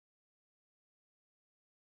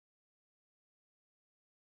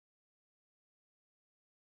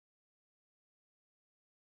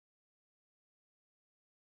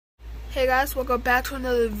Hey guys, welcome back to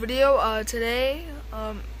another video. Today,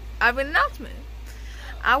 I have an announcement.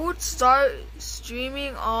 I would start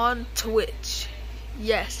streaming on Twitch.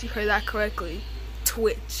 Yes, you heard that correctly.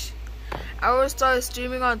 Twitch. I would start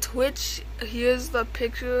streaming on Twitch. Here's the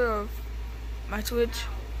picture of my Twitch.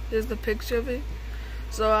 Here's the picture of it.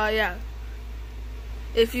 So, yeah.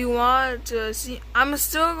 If you want to see, I'm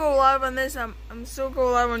still go live on this. I'm still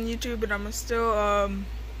go live on YouTube, and I'm still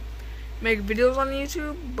make videos on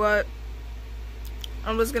YouTube, but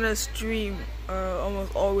I'm just gonna stream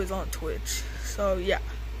almost always on Twitch. So yeah.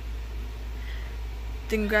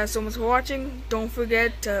 Thank you guys so much for watching. Don't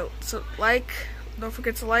forget to like. Don't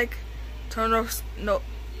forget to like. Turn off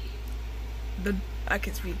I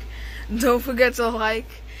can speak. Don't forget to like,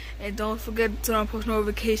 and don't forget to turn on post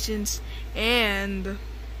notifications, and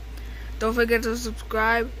don't forget to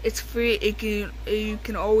subscribe. It's free. You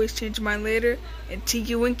can always change your mind later. And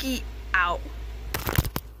Tinky Winky out.